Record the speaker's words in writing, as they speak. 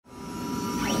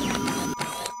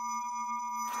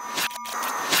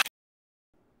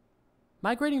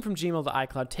Migrating from Gmail to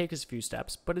iCloud takes a few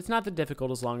steps, but it's not that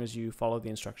difficult as long as you follow the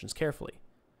instructions carefully.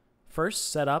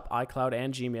 First, set up iCloud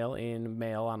and Gmail in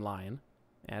Mail Online,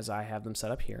 as I have them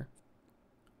set up here.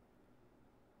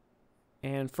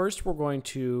 And first, we're going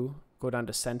to go down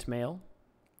to Sent Mail,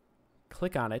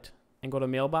 click on it, and go to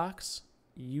Mailbox.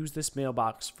 Use this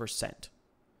mailbox for sent.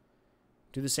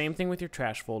 Do the same thing with your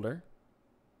trash folder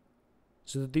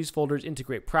so that these folders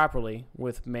integrate properly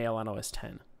with Mail on OS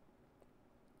X.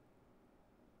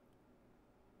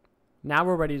 Now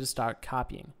we're ready to start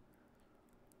copying.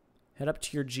 Head up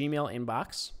to your Gmail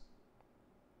inbox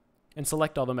and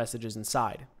select all the messages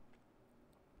inside.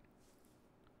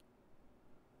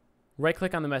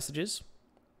 Right-click on the messages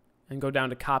and go down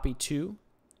to Copy To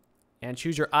and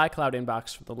choose your iCloud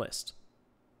inbox from the list.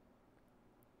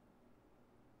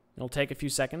 It'll take a few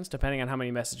seconds depending on how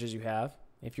many messages you have.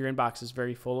 If your inbox is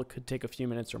very full, it could take a few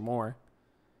minutes or more.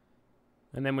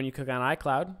 And then when you click on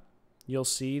iCloud, you'll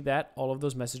see that all of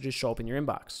those messages show up in your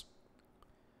inbox.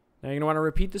 Now you're going to want to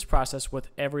repeat this process with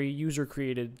every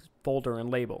user-created folder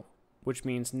and label, which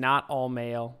means not all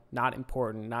mail, not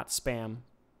important, not spam,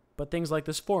 but things like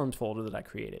this forums folder that I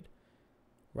created.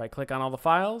 Right-click on all the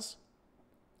files,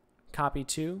 Copy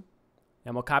To,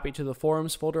 and we'll copy to the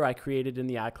forums folder I created in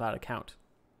the iCloud account.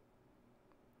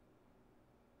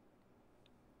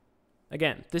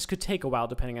 Again, this could take a while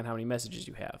depending on how many messages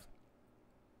you have.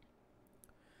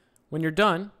 When you're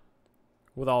done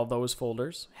with all those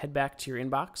folders, head back to your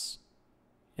inbox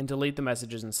and delete the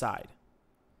messages inside.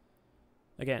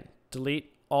 Again,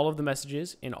 delete all of the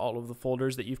messages in all of the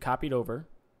folders that you've copied over,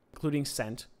 including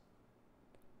sent,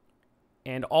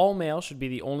 and all mail should be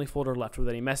the only folder left with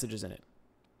any messages in it.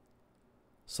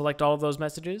 Select all of those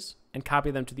messages and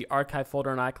copy them to the archive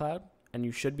folder in iCloud, and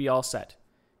you should be all set.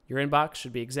 Your inbox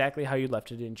should be exactly how you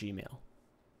left it in Gmail.